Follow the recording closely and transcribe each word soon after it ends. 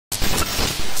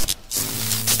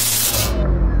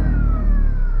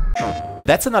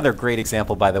That's another great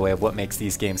example, by the way, of what makes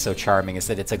these games so charming, is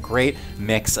that it's a great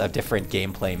mix of different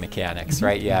gameplay mechanics,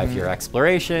 right? You have your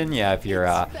exploration, you have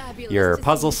your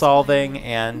puzzle solving,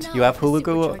 and you have Hula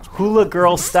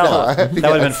Girl Stella. That would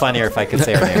have been funnier if I could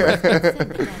say her name right.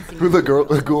 Hula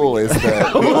Ghoul is the...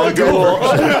 Hula Ghoul!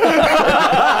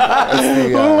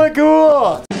 Hula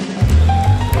Ghoul!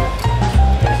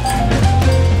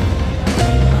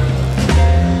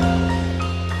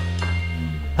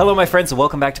 Hello, my friends, and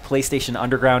welcome back to PlayStation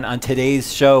Underground. On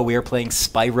today's show, we are playing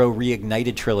Spyro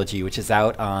Reignited Trilogy, which is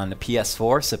out on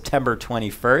PS4, September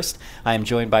 21st. I am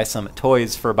joined by some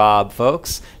Toys for Bob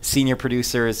folks, senior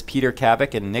producers Peter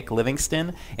Kavik and Nick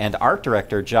Livingston, and art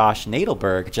director Josh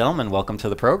Nadelberg. Gentlemen, welcome to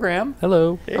the program.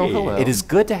 Hello. Hey. Oh, hello. It is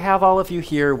good to have all of you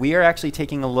here. We are actually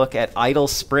taking a look at Idle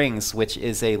Springs, which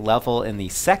is a level in the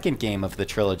second game of the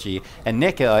trilogy. And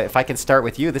Nick, if I can start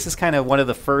with you, this is kind of one of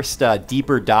the first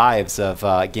deeper dives of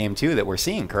Game 2 that we're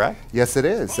seeing, correct? Yes, it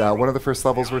is. One of the first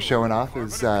levels we're showing off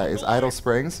is Idle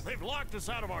Springs. They've locked us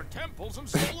out of our temples and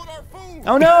stolen our food.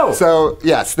 Oh no! So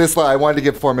yes, I wanted to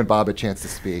give Foreman Bob a chance to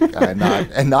speak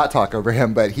and not talk over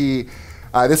him, but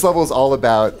this level is all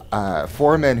about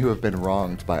foremen who have been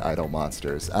wronged by idle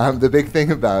monsters. The big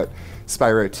thing about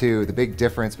Spyro 2, the big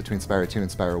difference between Spyro 2 and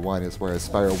Spyro 1 is whereas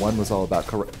Spyro 1 was all about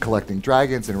collecting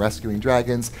dragons and rescuing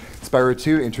dragons, Spyro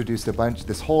 2 introduced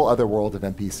this whole other world of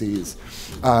NPCs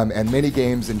and mini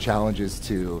games and challenges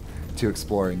to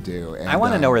explore and do. And, I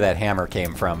want to know where that hammer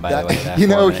came from, by the way. That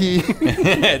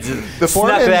the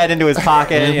foreman snuck that into his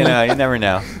pocket. You know, you never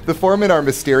know. The foremen are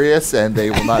mysterious, and they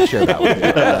will not share that with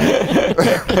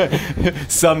you.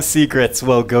 Some secrets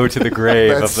will go to the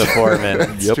grave of the foreman.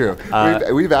 That's true.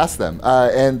 We've asked them.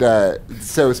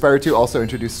 So Spyro 2 also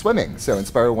introduced swimming. So in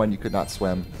Spyro 1, you could not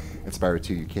swim. In Spyro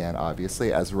 2, you can,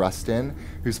 obviously, as Rustin,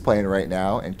 who's playing right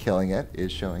now and killing it,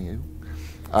 is showing you.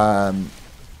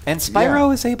 And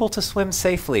Spyro is able to swim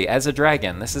safely as a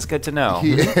dragon. This is good to know.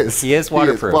 He is. He is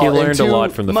waterproof. He learned a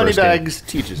lot from the first game. Moneybags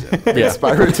teaches it. Yeah.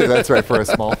 Spyro 2, that's right, for a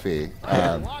small fee.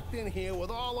 We're locked in here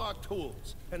with all our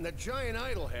tools, and the giant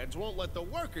idle heads won't let the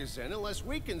workers in unless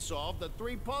we can solve the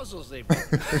 3 puzzles they've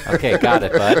built. Okay, got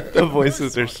it, bud. The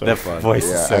voices are so fun. The voice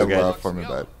is so I good. love Foreman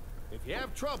Bud. If you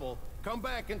have trouble, come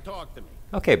back and talk to me.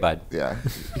 Okay, bud. Yeah.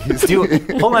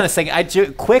 Hold on a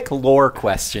second. Quick lore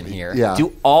question here. Yeah.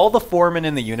 Do all the foremen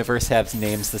in the universe have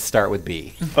names that start with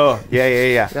B? Oh, yeah.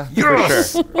 Yes! For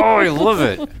sure. Oh, I love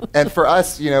it. And for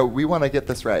us, we want to get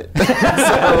this right.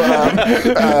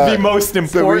 The most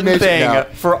important thing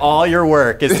for all your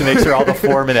work is to make sure all the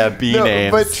foremen have B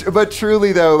names. But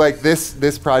truly, though, like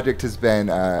this project has been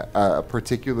a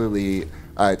particularly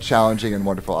challenging and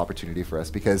wonderful opportunity for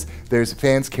us because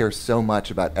fans care so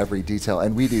much about every detail,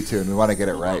 and we do too, and we want to get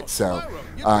it right. So,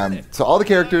 so all the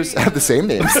characters have the same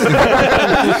names, and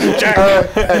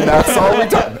that's all we've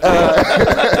done.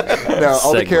 No,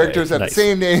 all the characters have the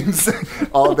same names.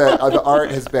 All the art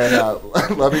has been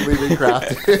lovingly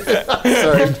recrafted.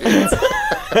 Sorry,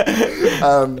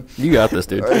 you got this,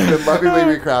 dude. It's been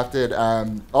lovingly recrafted.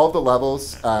 All of the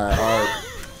levels are.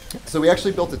 So we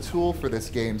actually built a tool for this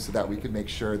game so that we could make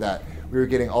sure that we were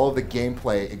getting all of the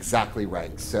gameplay exactly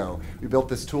right. So we built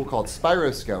this tool called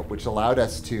Spyroscope, which allowed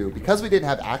us to, because we didn't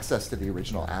have access to the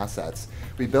original assets,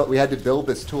 we had to build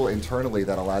this tool internally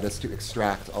that allowed us to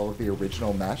extract all of the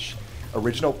original mesh,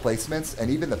 original placements,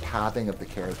 and even the pathing of the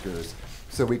characters,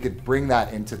 so we could bring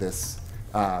that into this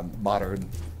modern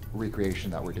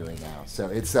recreation that we're doing now. So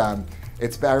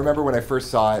I remember when I first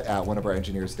saw it at one of our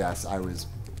engineers' desks, I was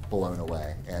blown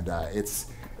away, and it's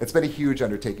been a huge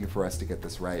undertaking for us to get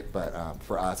this right, but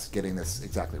for us, getting this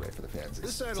exactly right for the fans is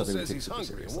This idol something we says take he's super hungry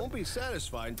and seriously. won't be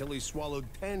satisfied until he's swallowed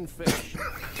 10 fish.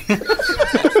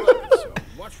 So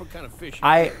watch what kind of fish.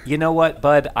 You know what,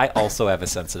 bud? I also have a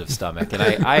sensitive stomach, and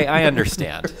I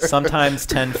understand. Sometimes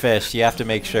 10 fish, you have to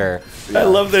make sure I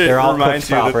love that they're it all reminds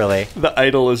cooked you properly. that the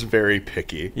idol is very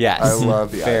picky. Yes, I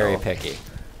love the very idol. picky.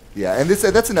 Yeah, and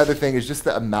that's another thing, is just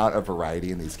the amount of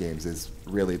variety in these games is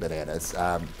really bananas.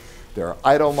 There are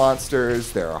idol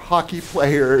monsters, there are hockey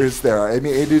players,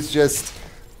 it is just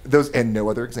those, and no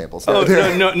other examples. Oh,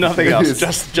 no, nothing else.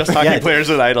 Just hockey players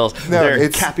and idols. No, there are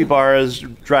it's capybaras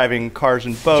driving cars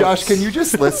and boats. Josh, can you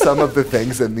just list some of the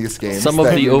things in these games? Some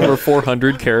of the over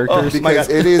 400 characters. Because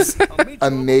it is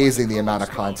amazing the amount of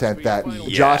content that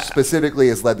Josh specifically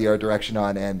has led the art direction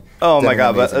on. And oh my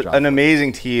God, but an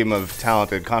amazing team of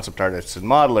talented concept artists and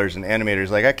modelers and animators.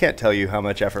 Like, I can't tell you how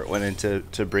much effort went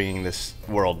into bringing this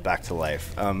world back to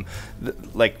life.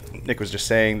 Like Nick was just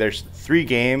saying, there's 3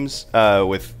 games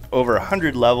with over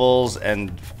 100 levels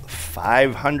and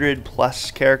 500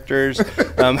 plus characters,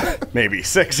 maybe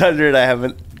 600. I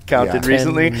haven't counted 10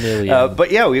 recently. million.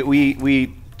 But yeah,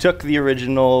 we took the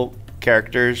original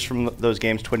characters from those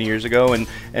games 20 years ago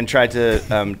and tried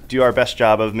to do our best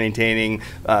job of maintaining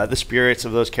the spirits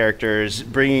of those characters,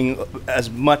 bringing as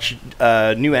much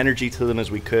new energy to them as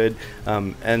we could,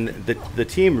 and the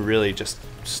team really just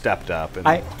stepped up. And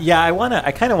I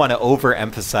kind of want to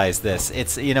overemphasize this.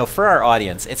 It's, for our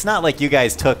audience, it's not like you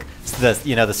guys took the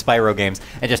Spyro games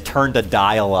and just turned a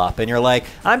dial up and you're like,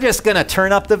 I'm just gonna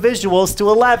turn up the visuals to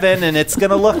 11 and it's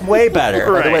gonna look way better.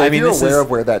 By the way, I if mean, you're this aware is, of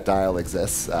where that dial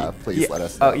exists, please let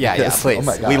us know. Oh yeah, please. Oh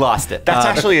my God. We lost it. that's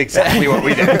actually exactly what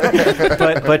we did.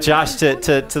 but Josh,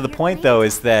 to the point though,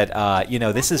 is that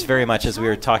this is very much, as we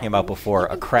were talking about before,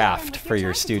 a craft for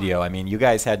your studio. I mean, you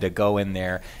guys had to go in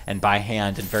there and by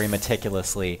hand and very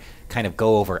meticulously kind of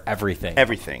go over everything.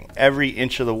 Every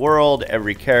inch of the world,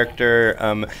 every character.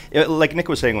 Like Nick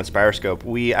was saying with Spyroscope,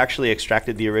 we actually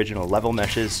extracted the original level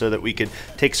meshes so that we could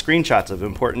take screenshots of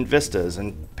important vistas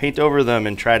and paint over them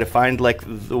and try to find like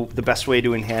the best way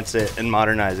to enhance it and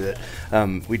modernize it.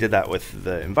 We did that with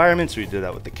the environments, we did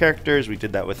that with the characters, we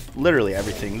did that with literally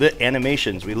everything. The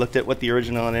animations, we looked at what the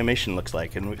original animation looks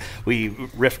like and we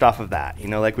riffed off of that.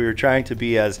 Like we were trying to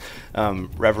be as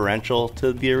reverential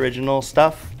to the original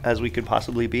stuff as we could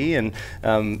possibly be, and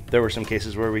there were some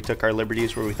cases where we took our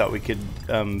liberties where we thought we could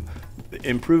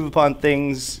improve upon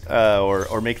things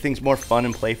or make things more fun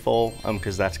and playful,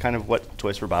 because that's kind of what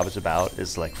Toys for Bob is about,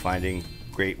 is like finding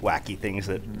great wacky things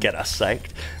that get us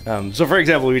psyched. So for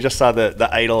example, we just saw the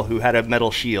idol who had a metal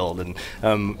shield, and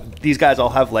these guys all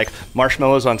have like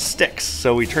marshmallows on sticks,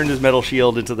 so we turned his metal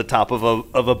shield into the top of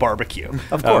a barbecue.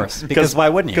 Of course, because why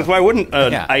wouldn't you? Because why wouldn't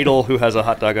an idol who has a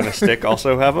hot dog on a stick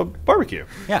also have a barbecue?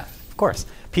 Yeah, of course.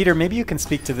 Peter, maybe you can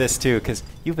speak to this too, because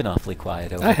you've been awfully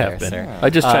quiet over I there, have been. sir. I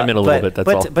just chime in a little bit, that's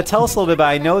all. But tell us a little bit about,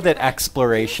 I know that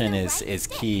exploration is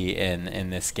key in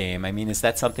this game. I mean, is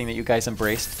that something that you guys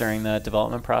embraced during the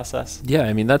development process? Yeah,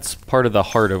 I mean, that's part of the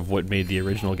heart of what made the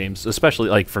original games, especially,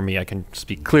 like, for me, I can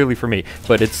speak clearly for me,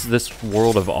 but it's this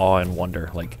world of awe and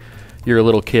wonder. Like, you're a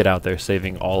little kid out there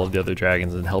saving all of the other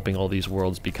dragons and helping all these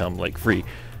worlds become, like, free.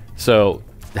 So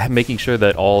making sure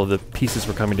that all of the pieces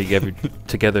were coming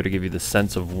together to give you the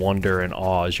sense of wonder and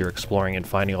awe as you're exploring and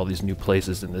finding all these new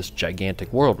places in this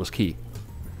gigantic world was key.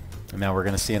 And now we're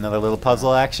going to see another little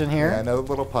puzzle action here. Yeah, another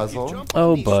little puzzle.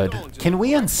 Oh, bud. Can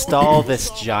we install this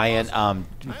giant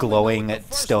glowing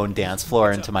stone dance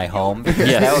floor into my home?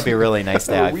 Yeah, that would be really nice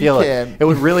to have. I feel it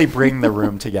would really bring the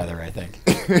room together, I think.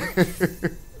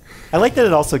 I like that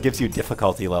it also gives you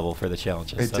difficulty level for the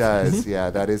challenges. It does, yeah.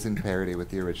 That is in parity with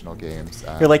the original games.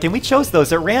 You're like, and we chose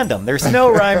those at random. There's no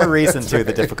rhyme or reason to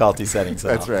the difficulty settings.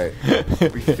 That's right.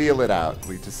 We feel it out.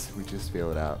 We just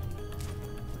feel it out.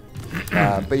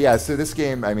 But yeah, so this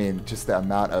game, I mean, just the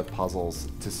amount of puzzles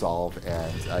to solve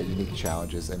and unique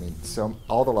challenges. I mean, so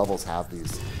all the levels have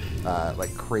these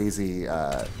like crazy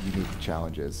unique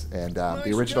challenges. And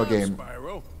the original game,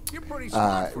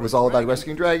 it was all about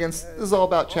rescuing dragons. This is all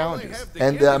about challenges.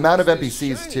 And the amount of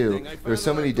NPCs, too. There were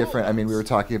so many different, I mean, we were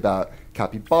talking about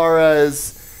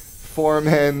capybaras,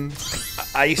 foremen,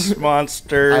 ice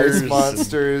monsters. Ice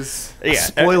monsters. Yeah.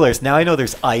 Spoilers. Now I know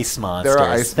there's ice monsters. There are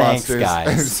ice Thanks, monsters. guys.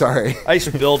 I'm sorry. Ice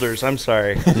builders, I'm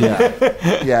sorry.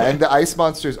 Yeah. Yeah, and the ice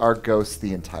monsters are ghosts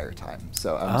the entire time.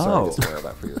 So I'm sorry to spoil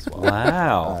that for you as well.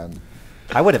 Wow.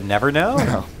 I would have never known.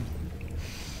 No.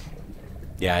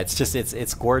 Yeah, it's just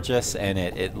it's gorgeous, and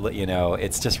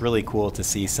it's just really cool to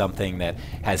see something that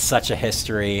has such a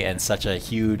history and such a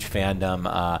huge fandom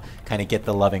kind of get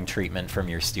the loving treatment from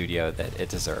your studio that it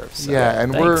deserves. So, yeah,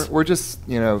 and thanks. we're just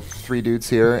three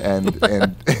dudes here, and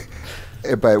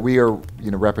but we are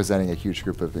representing a huge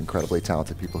group of incredibly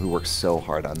talented people who work so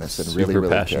hard on this and Super really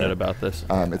passionate care. about this.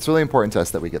 It's really important to us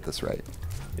that we get this right.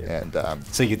 And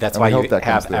so that's why you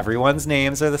have everyone's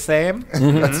names are the same.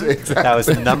 That's exactly. That was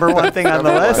the number one thing on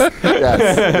the list.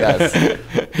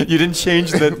 Yes. You didn't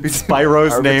change the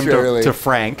Spyro's name to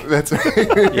Frank. That's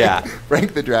right. Yeah,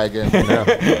 Frank the Dragon.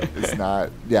 It's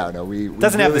not. Yeah, no, we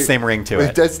doesn't have the same ring to it.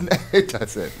 It doesn't. It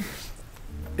doesn't.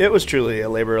 It was truly a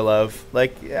labor of love.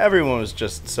 Like, everyone was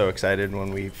just so excited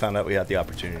when we found out we had the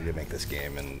opportunity to make this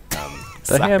game. And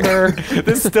the hammer.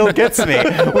 This still gets me.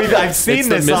 I've seen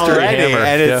this already, hammer.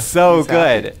 and it's so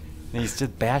good. And he's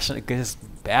just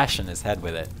bashing his head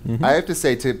with it. Mm-hmm. I have to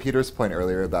say, to Peter's point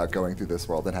earlier about going through this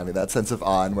world and having that sense of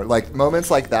awe, and like moments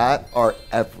like that are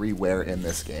everywhere in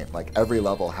this game. Like, every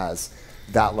level has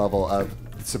that level of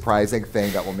surprising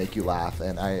thing that will make you laugh.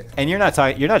 And you're not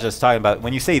just talking about,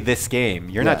 when you say this game,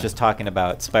 you're not just talking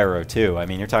about Spyro 2. I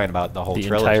mean, you're talking about the whole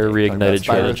trilogy. Entire Reignited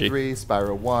trilogy. Spyro 3,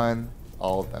 Spyro 1,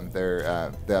 all of them.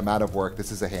 They're the amount of work.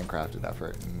 This is a handcrafted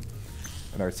effort. And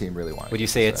and our team really wanted. Would you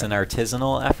say it's an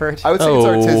artisanal effort? I would say it's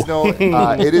Oh.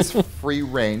 artisanal. It is free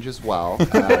range as well.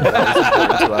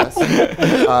 That was important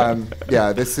to us.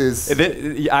 Yeah, this is.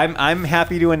 I'm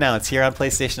happy to announce here on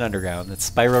PlayStation Underground that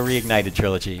Spyro Reignited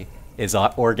Trilogy is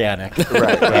organic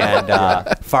Right.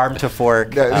 and farm to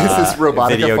fork. No, this is Robotica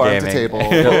video farm gaming. to table.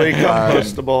 Fully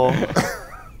compostable.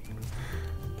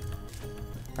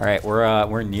 All right,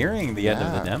 we're nearing the end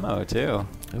of the demo too.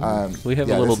 We have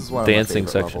yeah, a little this is one of my dancing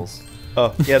favorite section. levels.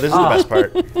 Oh, yeah, this is the best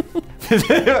part.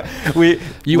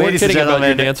 You weren't ladies and kidding about your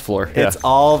gentlemen, dance floor. It's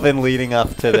all been leading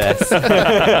up to this.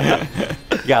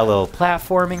 You got a little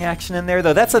platforming action in there,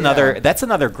 though. That's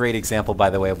another great example, by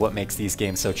the way, of what makes these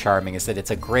games so charming. Is that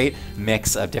it's a great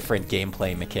mix of different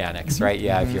gameplay mechanics, right? You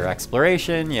have your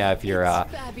exploration, you have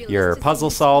your puzzle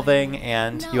solving,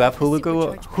 and you have Hula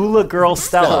Girl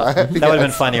Stella. That would have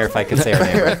been funnier if I could say her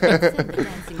name right.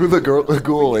 Hula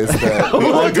Ghoul is the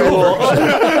Hula Ghoul.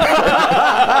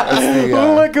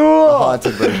 Hula Ghoul.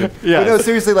 haunted version. Yes. But no,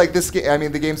 seriously, like this game. I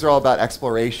mean, the games are all about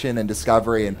exploration and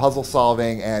discovery and puzzle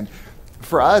solving. And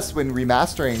for us, when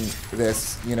remastering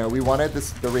this, you know, we wanted the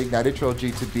Reignited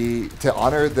trilogy to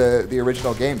honor the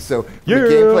original game. So from a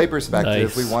gameplay perspective,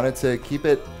 Nice. we wanted to keep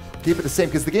it the same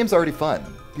because the game's already fun.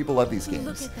 People love these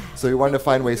games. So we wanted to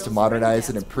find ways to modernize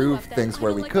and improve things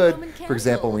where we could. For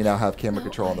example, we now have camera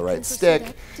control on the right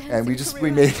stick, and we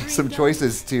made some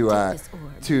choices to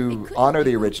honor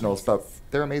the originals, but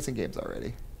they're amazing games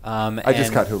already. I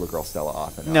just cut Hula Girl Stella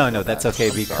off. And No, that's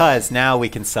okay because now we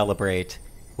can celebrate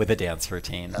with a dance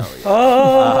routine. Oh, yeah.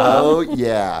 Oh,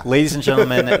 yeah. Ladies and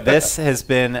gentlemen, this has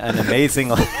been an amazing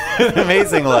look at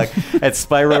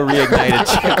Spyro Reignited.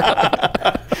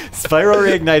 Spyro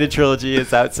Reignited Trilogy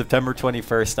is out September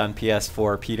 21st on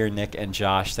PS4. Peter, Nick, and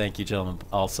Josh, thank you, gentlemen,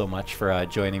 all so much for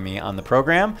joining me on the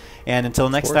program. And until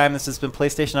next time, this has been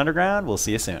PlayStation Underground. We'll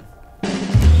see you soon.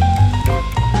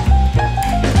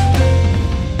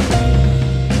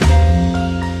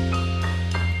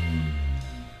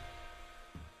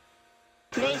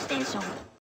 PlayStation